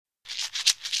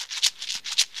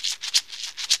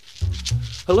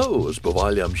Hello, as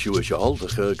Bavaliam Shuashal, the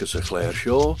Kirkus a Clare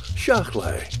Shaw,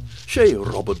 Shachley, Shay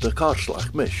Robert de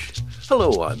Carslach Mish.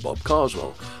 Hello, I'm Bob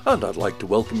Carswell, and I'd like to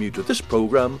welcome you to this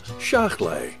programme,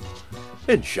 Shachley.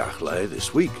 In Shachley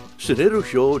this week, Sinero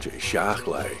George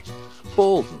Shachley,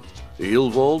 Balden,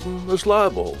 Eelvalden as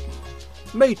Labolden,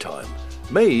 Maytime,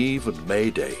 May Eve and May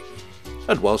Day.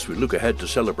 And whilst we look ahead to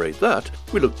celebrate that,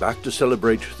 we look back to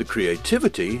celebrate the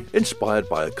creativity inspired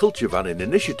by a Culture Vannin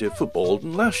initiative for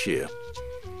Balden last year.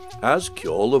 As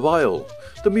Cure the Viol,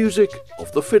 the music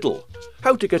of the fiddle,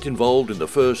 how to get involved in the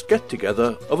first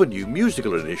get-together of a new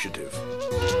musical initiative.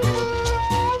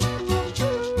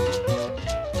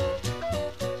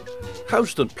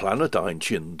 Houston planet ein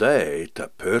chin day, ta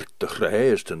pert de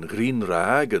grijst en green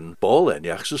rag en bol en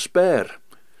jachse spare.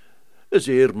 As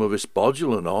eer me vis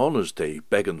bodgelen on as they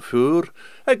beggen voer,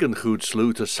 eggen goed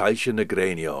sloot a seisje na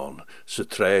granion, se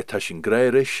tre tashin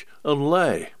greirish en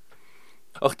lei.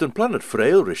 Ach den planet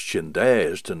frailrish chin day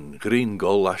is den green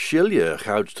gol a shilje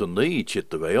gouds to nee chit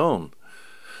de way on.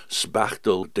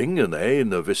 Spachtel dingen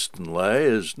na visten lei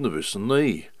is na vissen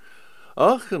nee.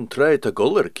 Ach, en tre ta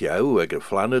guller kiau eg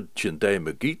flaned chin day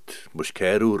me giet, mus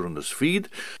kerur en as feed,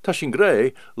 tashin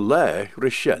grey lei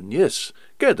rishen yes,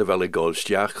 ge de veli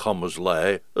golstiach chommers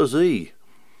lei as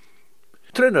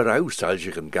Tren raus als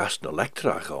je een gas en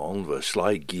elektra gaan, we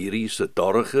sly gieries, a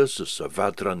dorges, a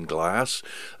vadran glas,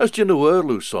 as je na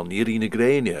oorloos on hierine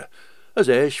grenia, as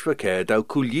eis verkeerd au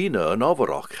coolina en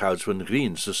overach houds van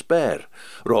green se spare,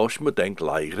 roos me denk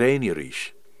lai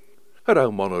grenierish.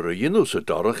 Au moner a jinus a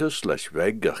dorges, les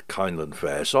weg a kindlen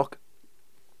versok.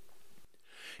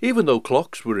 Even though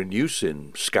clocks were in use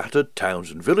in scattered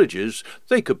towns and villages,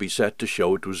 they could be set to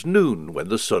show it was noon when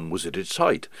the sun was at its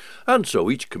height, and so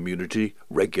each community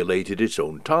regulated its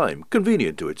own time,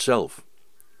 convenient to itself.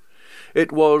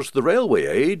 It was the railway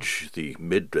age, the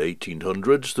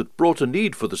mid-1800s, that brought a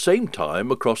need for the same time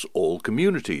across all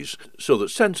communities, so that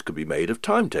sense could be made of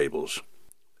timetables.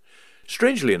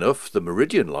 Strangely enough, the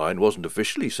Meridian line wasn't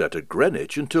officially set at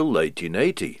Greenwich until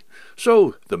 1880,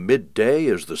 so the midday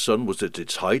as the sun was at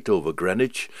its height over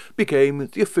Greenwich became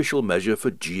the official measure for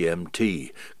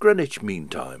GMT, Greenwich Mean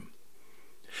Time.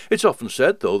 It's often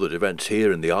said, though, that events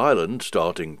here in the island,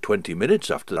 starting 20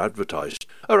 minutes after advertised,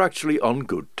 are actually on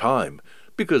good time,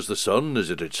 because the sun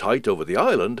is at its height over the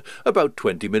island about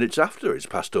 20 minutes after it's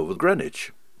passed over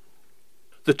Greenwich.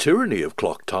 The tyranny of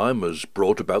clock time has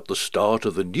brought about the start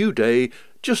of the new day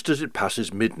just as it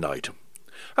passes midnight.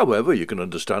 However, you can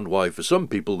understand why for some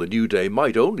people the new day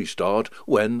might only start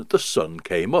when the sun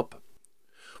came up.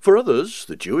 For others,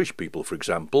 the Jewish people for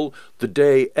example, the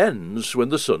day ends when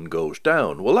the sun goes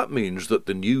down. Well, that means that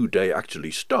the new day actually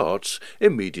starts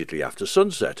immediately after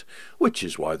sunset, which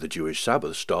is why the Jewish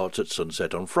Sabbath starts at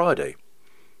sunset on Friday.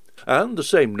 And the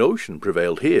same notion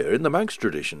prevailed here in the Manx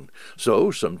tradition,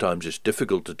 so sometimes it's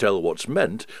difficult to tell what's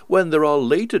meant when there are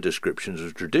later descriptions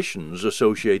of traditions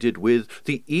associated with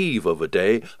the eve of a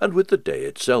day and with the day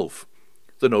itself.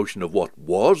 The notion of what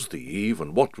was the eve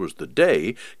and what was the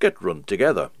day get run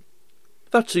together.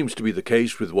 That seems to be the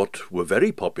case with what were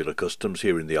very popular customs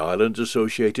here in the islands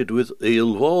associated with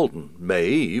Eelvalden, May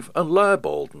Eve, and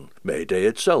Labolden, May Day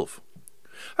itself.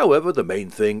 However, the main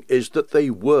thing is that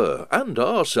they were and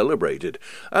are celebrated,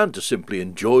 and to simply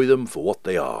enjoy them for what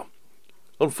they are.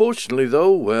 Unfortunately,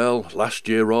 though, well, last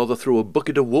year rather threw a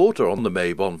bucket of water on the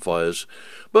May bonfires,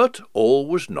 but all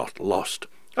was not lost,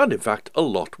 and in fact a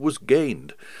lot was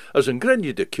gained, as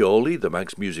Ngrenye de Cioli, the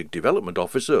Manx Music Development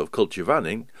Officer of Culture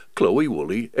Vannin, Chloe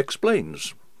Woolley,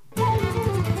 explains.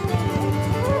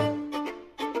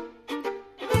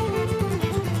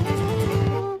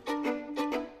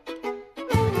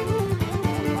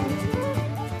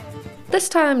 This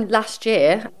time last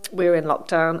year, we were in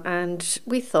lockdown and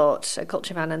we thought at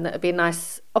Culture Vannin that it would be a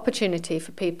nice opportunity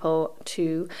for people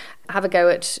to have a go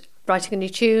at writing a new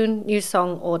tune, new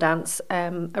song or dance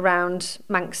around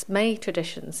Manx May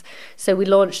traditions. So we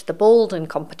launched the Balden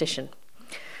competition.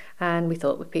 And we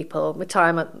thought with people with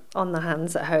time on their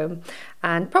hands at home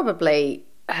and probably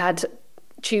had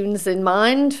tunes in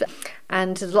mind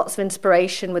and there's lots of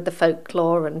inspiration with the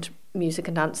folklore and music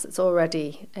and dance that's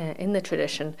already in the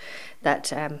tradition, that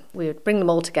we would bring them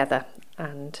all together,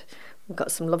 and we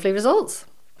got some lovely results.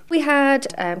 We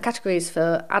had categories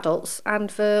for adults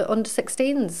and for under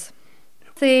 16s.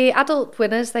 The adult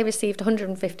winners, they received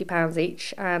 £150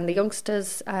 each, and the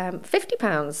youngsters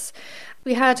 £50.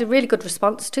 We had a really good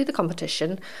response to the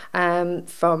competition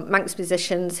from Manx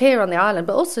musicians here on the island,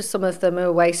 but also some of them are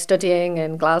away studying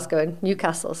in Glasgow and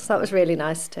Newcastle. So that was really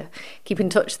nice to keep in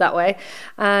touch that way.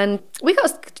 And we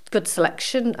got a good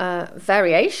selection,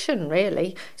 variation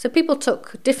really. So people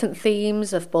took different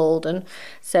themes of Baldon.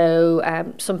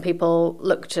 So some people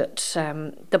looked at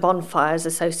the bonfires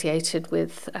associated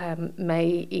with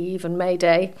May Eve and May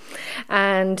Day,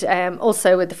 and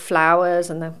also with the flowers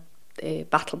and the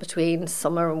battle between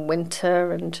summer and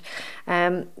winter, and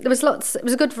there was lots. It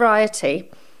was a good variety.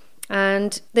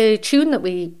 And the tune that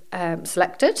we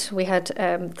selected, we had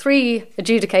 3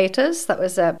 adjudicators. That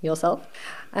was yourself,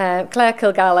 Claire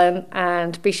Kilgallen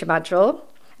and Bisha Madrol,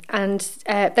 and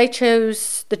they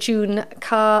chose the tune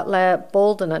Car Le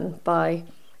Baldonan by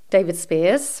David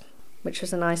Spears, which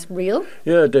was a nice reel.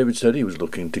 Yeah, David said he was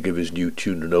looking to give his new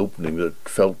tune an opening that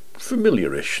felt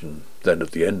familiarish, and then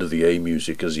at the end of the A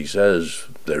music, as he says,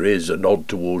 there is a nod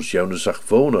towards Jaunasach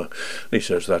Vona. And he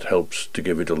says that helps to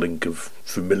give it a link of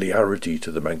familiarity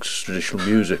to the Manx traditional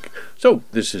music. So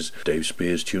this is Dave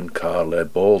Spears' tune Car Le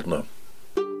Baldna.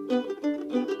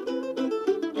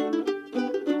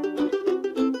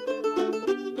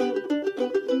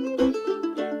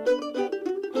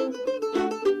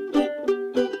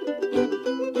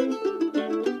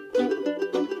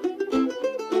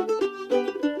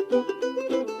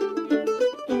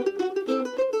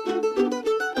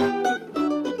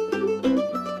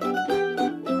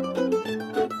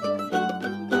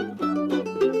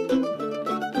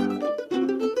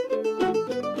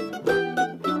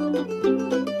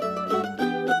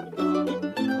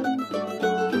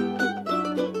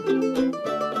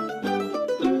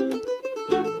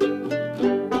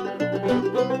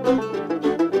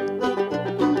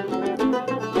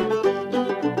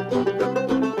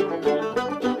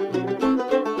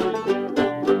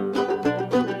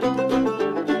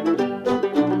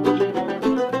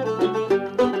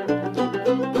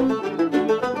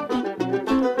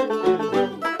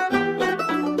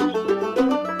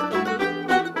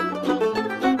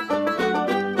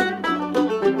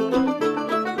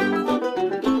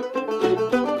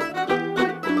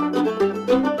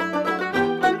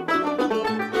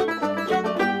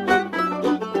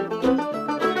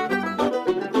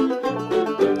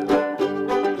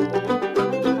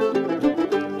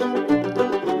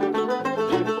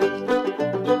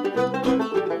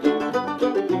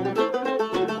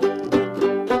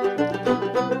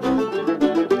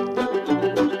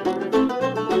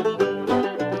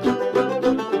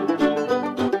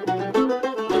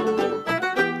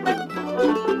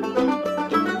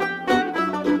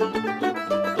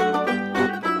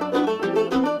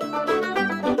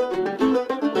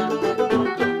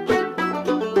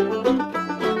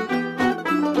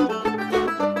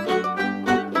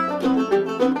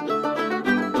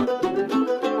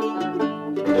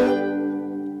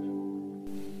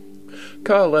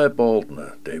 Carl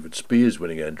Baldner, David Spears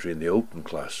winning entry in the open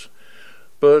class.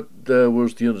 But there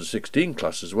was the under-16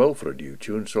 class as well for a new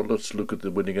tune, so let's look at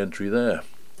the winning entry there.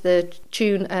 The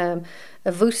tune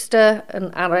Avusta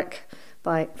and Arak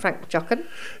by Frank Jochen.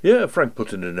 Yeah, Frank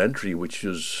put in an entry which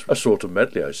was a sort of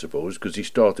medley, I suppose, because he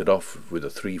started off with a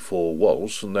 3/4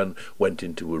 waltz and then went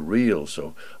into a reel,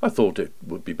 so I thought it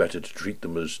would be better to treat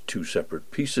them as 2 separate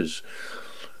pieces.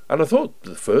 And I thought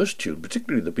the first tune,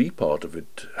 particularly the B part of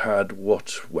it, had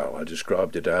what, well, I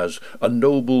described it as a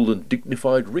noble and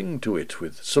dignified ring to it,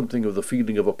 with something of the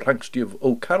feeling of a Planxty of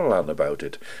O'Carolan about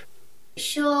it.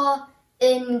 Sure,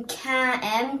 in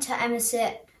KM to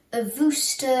Emerson,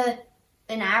 Avusta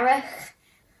and Arach.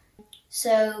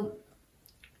 So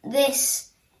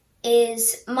this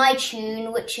is my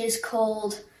tune, which is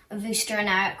called Avusta and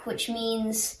Arach, which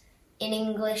means in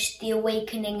English the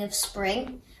awakening of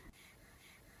spring.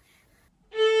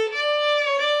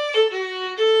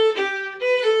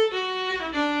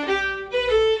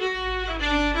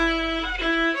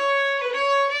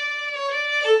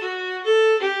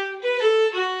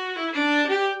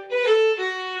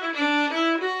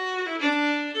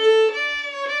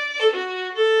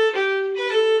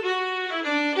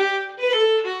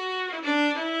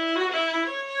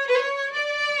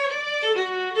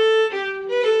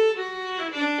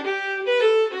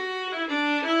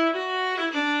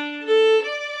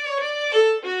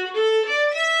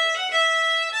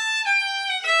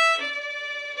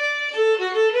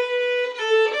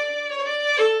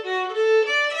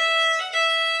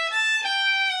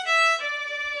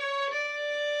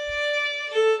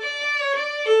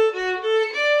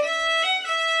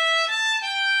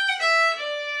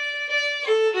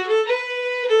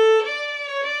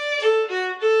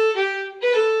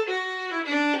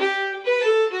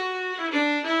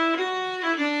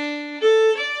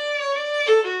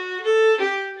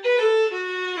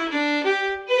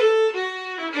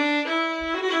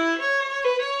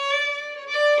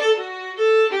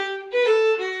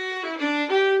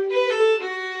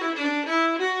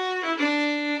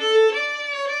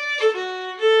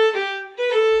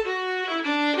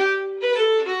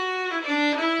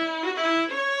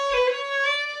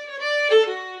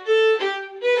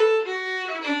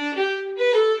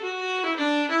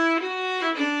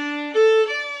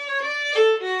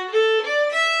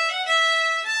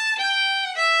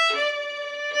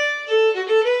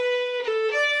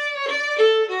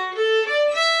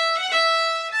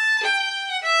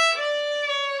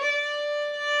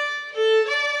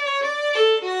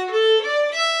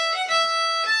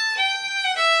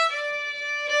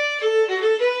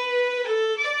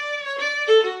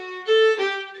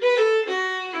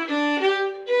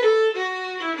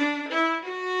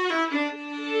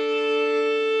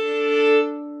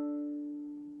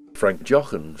 Frank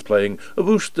Jochens playing A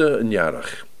Wooster and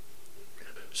Yarach.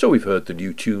 So we've heard the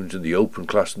new tunes in the Open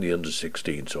Class and the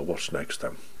Under-16, so what's next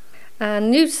then? A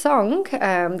new song,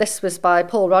 this was by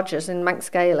Paul Rogers in Manx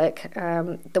Gaelic.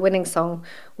 The winning song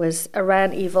was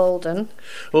Aran y Volden.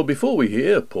 Well, before we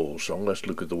hear Paul's song, let's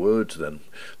look at the words then.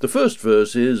 The first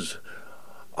verse is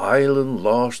Eilen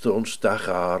lost on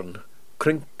Stacharn,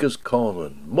 Krinkes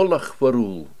Conan, Mullach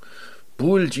Warul,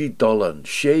 Boulji Dollan,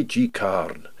 Sheji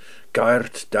Karn,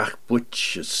 Gairt Dach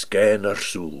Butch, Skane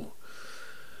Arsul.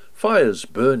 Fires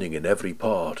burning in every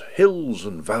part, hills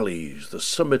and valleys, the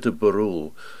summit of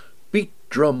Barul. Beat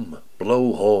drum,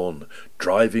 blow horn,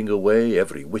 driving away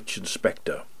every witch and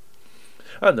spectre.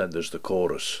 And then there's the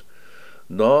chorus.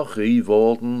 Nach I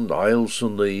Volden,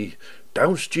 Eilson thee,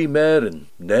 Downst ye merin,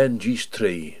 nen gis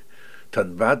tree,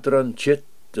 Tan vadran chit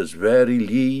as very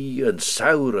lee, and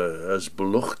soura as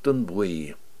blucht and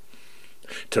bwee.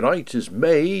 Tonight is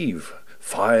Maeve,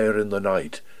 fire in the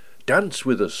night, dance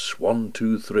with us, 1,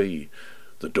 2, 3.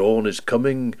 The dawn is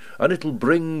coming, and it'll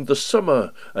bring the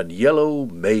summer and yellow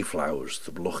mayflowers,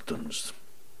 the bluchtons.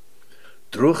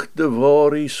 Druch de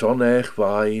vori son ech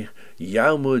vai,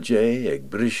 jaumuje eg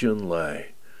brishen lei.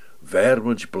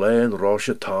 Vermuj blaen rosh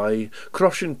tai,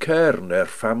 croshen kern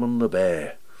famine the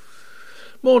bear.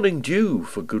 Morning dew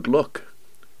for good luck.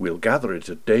 We'll gather it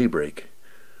at daybreak.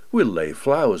 We'll lay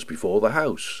flowers before the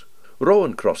house,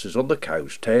 rowan crosses on the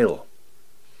cow's tail.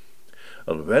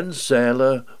 And when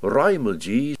sailor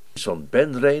Raimelgie son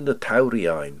benrein the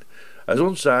tauriein, as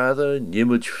ons other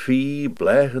nimmage fee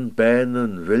blechen ben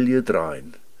and vilja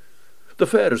drain. The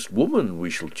fairest woman we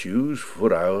shall choose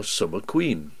for our summer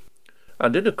queen,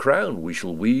 and in a crown we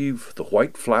shall weave the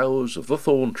white flowers of the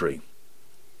thorn tree.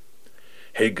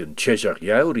 Hig and cheshach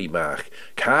yauri mach,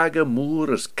 kaga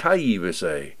moor as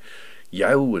kaivisei,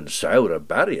 yau and saura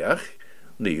barriach,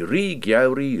 ni rig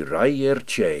yauri raier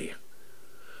che.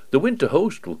 The winter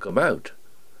host will come out.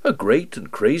 A great and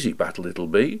crazy battle it'll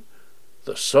be.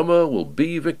 The summer will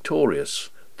be victorious.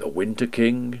 The winter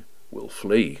king will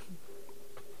flee.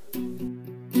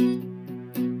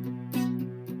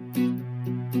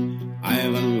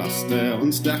 Eilen laste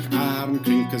ons dag arm,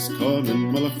 Krinkes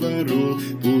Conan, Mullach Varul,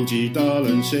 Boulji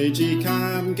Dollan, Sheji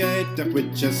Karn, Gait Dach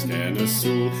Witches Skane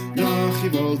Arsul. Nach I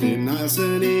Volden,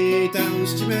 Asani,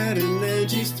 Downst ye merin,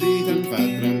 Neji Street, and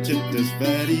Vadran chit as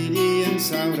very knee and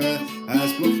soura,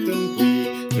 as blucht and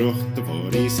bwee. Druch de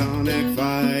vori son eg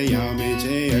vai,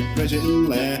 jaumage eg brishin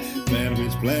le,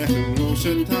 vermage blechen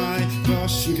roche tai,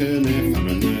 croshen kerne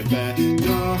famine be.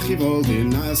 Nach I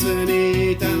Volden,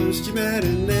 Asani, Downst ye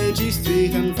merin, Neji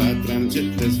Street, and Vadran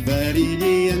chit as very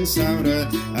knee and soura,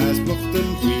 as blucht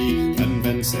and bwee. And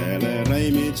ben sele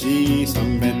reimage,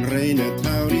 som ben reine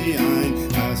tauri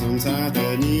ein, as ons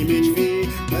ade nimage vi,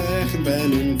 blechen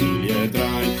ben en vilje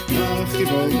draai. Nach I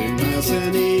Volden,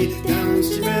 Asani,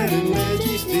 Downst ye merin,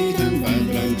 Neji Street, and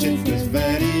Vadran chit as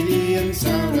very knee and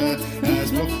soura,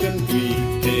 as blucht and bwee.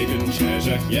 Tegen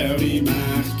cheshach yauri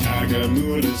mach, kaga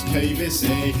moor as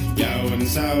kavise, yau and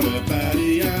soura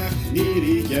barriach,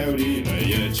 niri yauri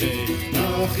raya che.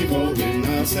 Nach I Volden,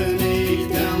 Asani,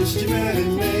 Downst ye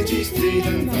merin, Neji Street,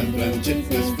 and Vadran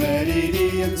chit as very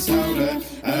knee and soura,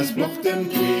 as blucht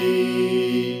and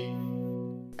bwee.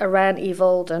 Aran y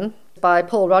Volden by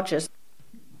Paul Rogers.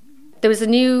 There was a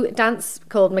new dance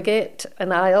called Magate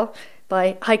and Isle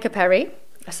by Heike Perry,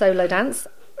 a solo dance.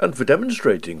 And for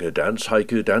demonstrating her dance,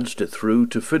 Heike danced it through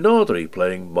to Finardri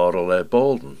playing Morale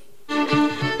Balden.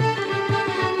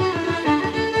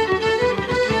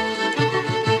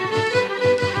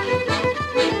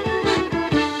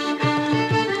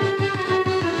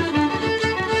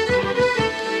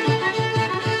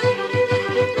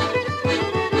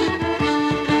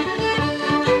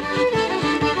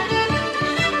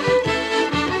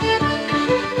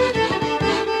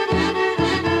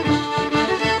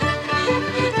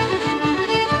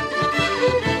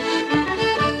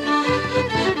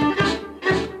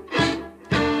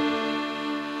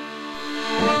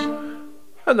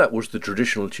 And that was the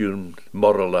traditional tune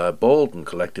Morala Balden,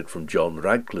 collected from John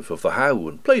Radcliffe of the How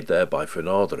and played there by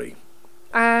Finardri.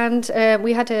 And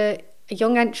we had a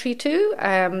young entry too.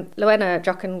 Loena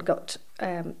Jochen got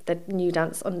the new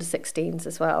dance under-16s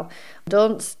as well.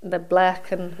 Dance, the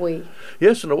Black and We.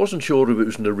 Yes, and I wasn't sure if it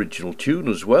was an original tune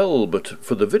as well, but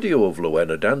for the video of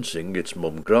Loena dancing, it's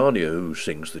Mum Grania who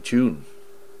sings the tune.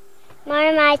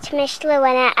 Mara mai to Miss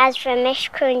Loena as from Miss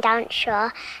Croon Dance Show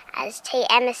as T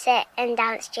Emerson and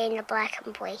Dance Jane the Black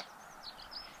and Boy.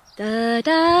 Da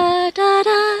da da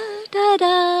da da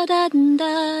da da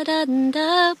da da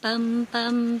da bum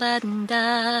bum ba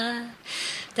da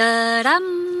da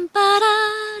dum ba da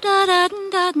da da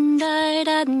da da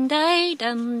da da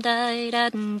dum da da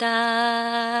da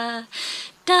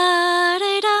da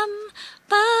dum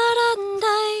ba da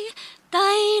da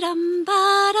dum ba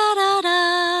da da da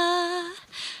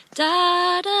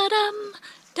da dum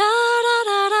da da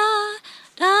da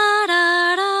da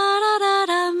da da da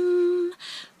dum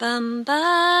bum ba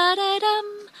da dum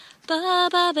ba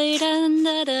ba ba dum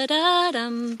da da da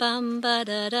dum bum ba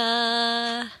da da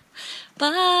ba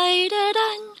da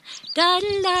dum da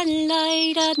la la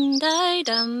da da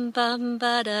dum bum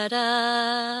ba da da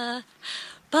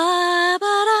ba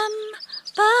ba dum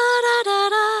ba da da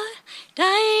da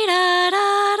da da da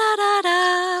da da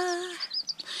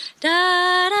da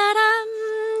da dum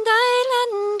da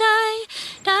lan da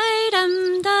dum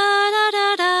da da da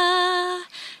da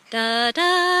da da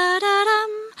da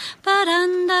dum ba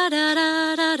dum da da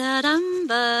da da dum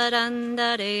ba dum da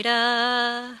da da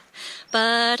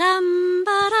ba dum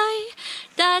ba da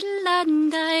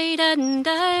lan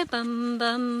da bum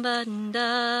bum bum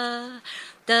da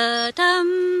da dum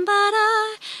ba da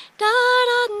da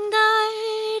da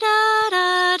da da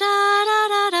da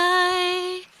da da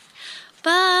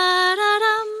ba da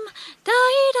dum da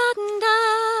da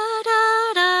da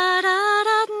da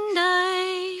da da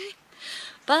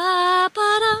ba ba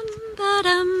dum ba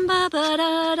dum ba ba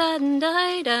da da da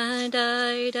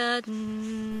da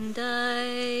da.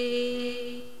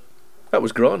 That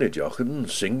was Gráinne Jochen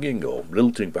singing or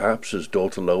lilting perhaps as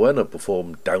Daughter Lowenna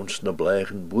performed Downs na Blair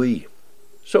and Bui.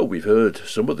 So we've heard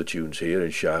some of the tunes here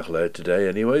in Seach today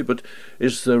anyway, but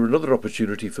is there another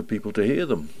opportunity for people to hear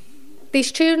them?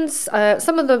 These tunes,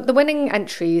 some of the winning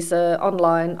entries are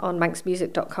online on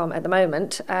manxmusic.com at the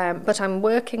moment, but I'm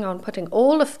working on putting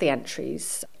all of the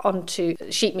entries onto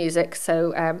sheet music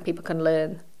so people can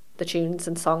learn the tunes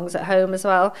and songs at home as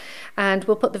well. And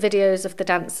we'll put the videos of the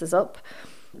dancers up.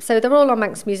 So they're all on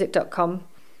manxmusic.com,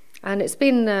 and it's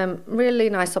been a really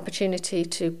nice opportunity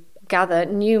to gather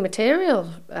new material.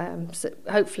 So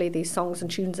hopefully these songs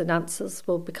and tunes and dances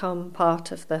will become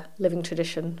part of the living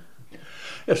tradition.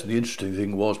 Yes, and the interesting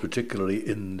thing was, particularly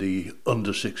in the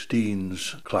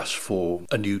under-16s class for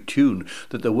a new tune,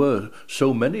 that there were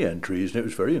so many entries, and it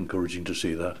was very encouraging to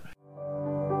see that.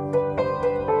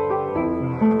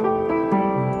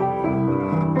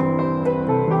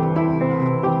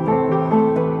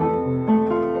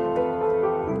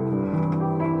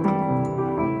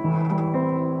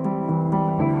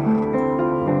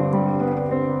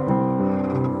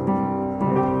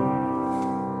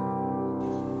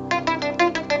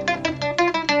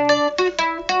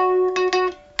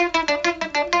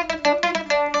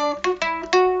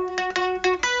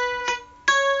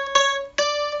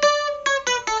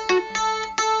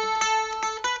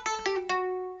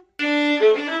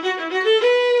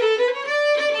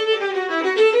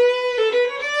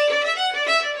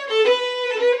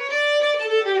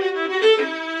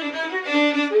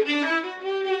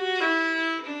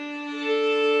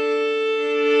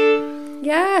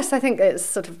 Yes, I think it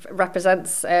sort of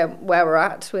represents where we're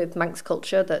at with Manx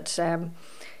culture, that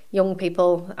young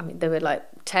people, I mean, they were like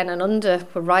 10 and under,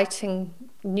 were writing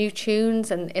new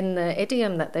tunes and in the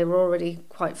idiom that they were already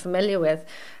quite familiar with,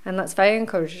 and that's very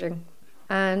encouraging.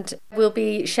 And we'll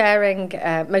be sharing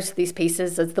most of these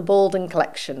pieces as the Baldwin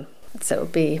Collection, so it'll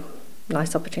be a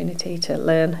nice opportunity to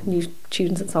learn new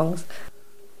tunes and songs.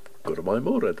 Go to my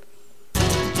Mored.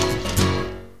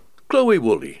 Chloe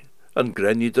Woolley and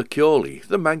Gráinne de Ceolaí,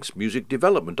 the Manx Music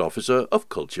Development Officer of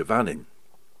Culture Vannin.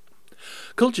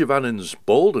 Culture Vannin's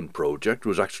Baldwin project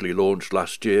was actually launched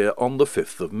last year on the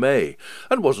 5th of May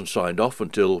and wasn't signed off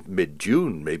until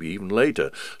mid-June, maybe even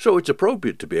later, so it's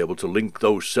appropriate to be able to link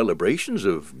those celebrations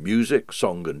of music,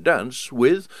 song and dance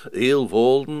with Eel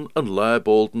Baldwin and Lair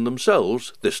Baldwin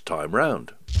themselves this time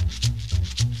round.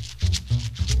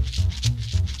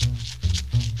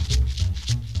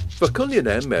 Fa cynnion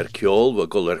ceol wa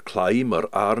gul claim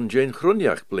arn Jane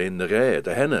chruniach blaen na ghe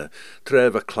de henne, tre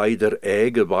va cleider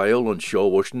egg a viol and show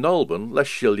wash Nalban les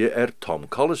shilje Tom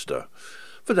Collister.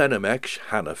 For then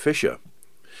Hannah Fisher.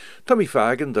 Tommy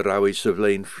Fagan de rau is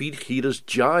vlein feed hieras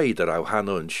jai de rau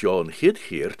Hannah and Sean hid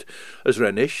heert, as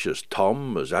Renish, as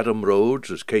Tom, as Adam Rhodes,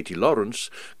 as Katie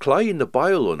Lawrence, klein the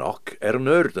biol on och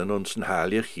nurden ons en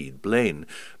halia hid blaen,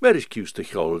 merish cus de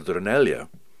cholder en elia.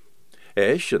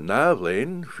 Esh and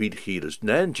Navlane, feed hieras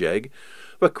nanjeg,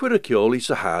 va quiricioli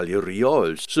sa halia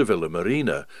riols, Sevilla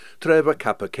Marina, treva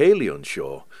capacali on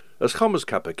shore, as Thomas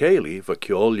Capacali, va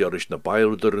ciol yorish na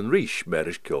biolder and rish,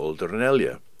 merish ciolder en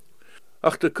elia.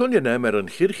 Ach de cunjanem an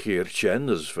chirchir chen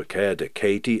as verkeerde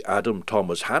Katie, Adam,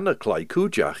 Thomas, Hannah, Clay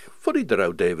Kujach, for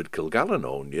ieder David Kilgallen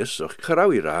onjes, ach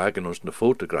geraui ragen ons na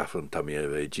fotografen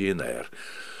tamie we gien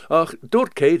Ach, door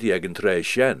Katie egen tre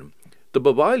chen, de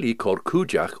bewaili cor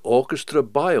Kujach orchestra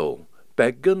Biol,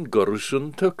 Beggen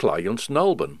Gurrusen to Clients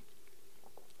Nalben.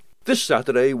 This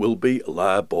Saturday will be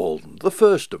La Balden, the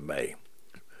 1st of May.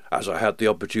 As I had the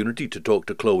opportunity to talk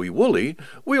to Chloe Woolley,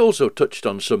 we also touched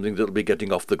on something that'll be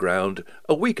getting off the ground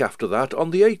a week after that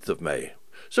on the 8th of May.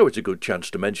 So it's a good chance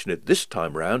to mention it this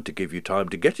time round to give you time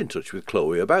to get in touch with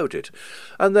Chloe about it.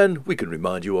 And then we can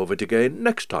remind you of it again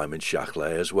next time in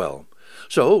Shachley as well.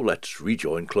 So let's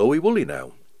rejoin Chloe Woolley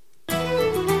now.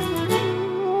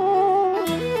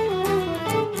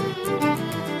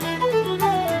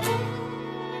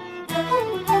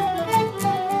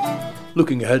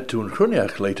 Looking ahead to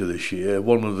Cruniach later this year,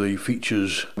 one of the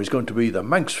features is going to be the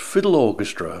Manx Fiddle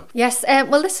Orchestra. Yes,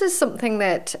 well, this is something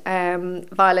that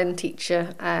violin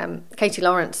teacher Katie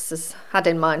Lawrence has had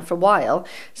in mind for a while.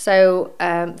 So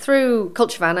through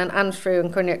Culture Vannon and through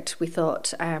Cruniach, we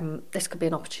thought this could be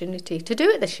an opportunity to do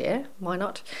it this year. Why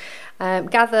not?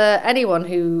 Gather anyone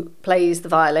who plays the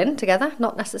violin together,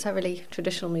 not necessarily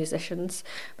traditional musicians,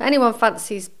 but anyone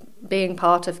fancies being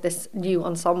part of this new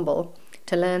ensemble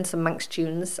to learn some Manx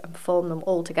tunes and perform them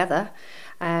all together.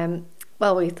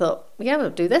 Well, we thought, yeah,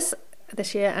 we'll do this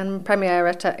year and premiere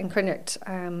it in Cruniach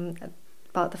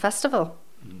about the festival.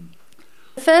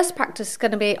 The first practice is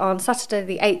going to be on Saturday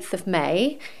the 8th of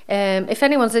May. If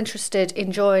anyone's interested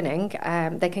in joining,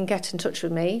 they can get in touch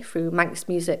with me through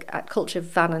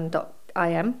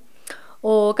manxmusic@culturevannon.im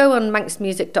or go on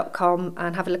manxmusic.com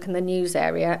and have a look in the news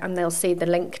area and they'll see the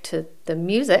link to the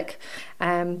music.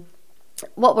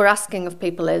 What we're asking of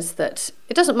people is that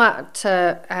it doesn't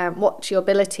matter what your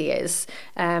ability is.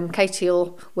 Katie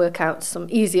will work out some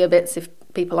easier bits if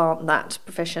people aren't that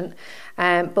proficient.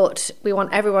 But we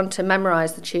want everyone to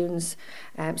memorise the tunes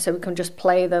so we can just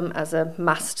play them as a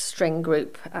massed string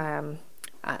group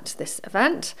at this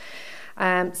event.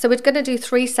 So we're going to do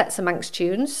 3 sets of Manx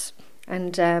tunes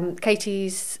and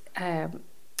Katie's...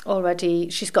 already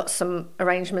she's got some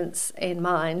arrangements in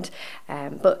mind,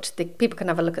 but the people can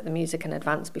have a look at the music in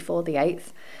advance before the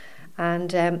 8th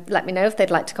and let me know if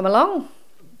they'd like to come along.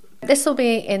 This will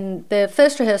be in the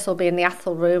first rehearsal will be in the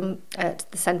Athol Room at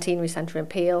the Centenary Centre in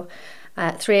Peel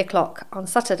at 3 o'clock on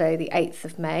Saturday the 8th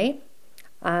of May,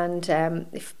 and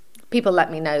if people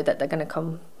let me know that they're going to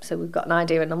come so we've got an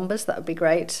idea of numbers, that would be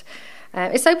great.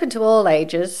 It's open to all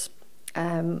ages.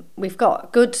 We've got a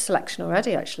good selection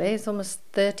already, actually. It's almost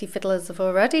 30 fiddlers have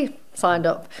already signed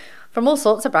up from all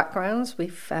sorts of backgrounds.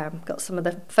 We've got some of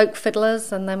the folk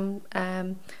fiddlers and then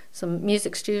some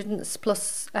music students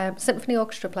plus symphony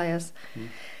orchestra players.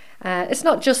 It's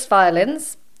not just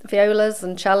violins, violas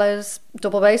and cellos,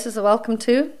 double basses are welcome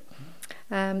too.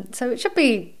 So it should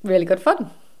be really good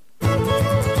fun.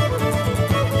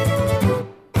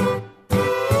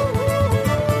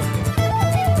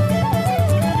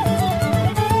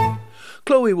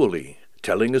 Chloe Woolley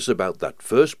telling us about that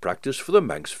first practice for the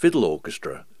Manx Fiddle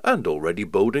Orchestra, and already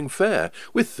boding fair,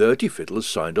 with 30 fiddlers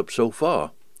signed up so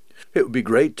far. It would be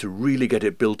great to really get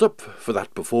it built up for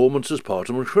that performance as part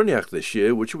of Cruniach this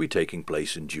year, which will be taking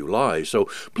place in July. So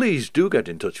please do get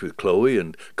in touch with Chloe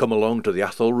and come along to the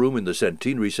Athol Room in the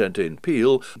Centenary Centre in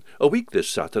Peel a week this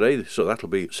Saturday, so that'll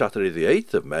be Saturday the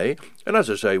 8th of May, and as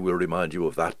I say, we'll remind you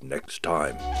of that next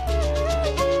time.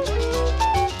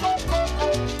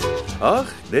 Ach,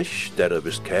 nish, der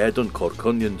vis cared on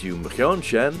Corcunian Dumchion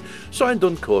Shen, signed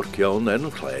on Corcion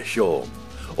and Clare Shaw.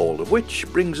 All of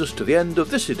which brings us to the end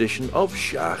of this edition of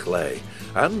Shachley.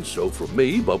 And so from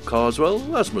me, Bob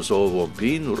Carswell, as my Sorwon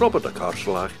Peen, Robert a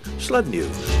Carslach, Sled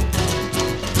News.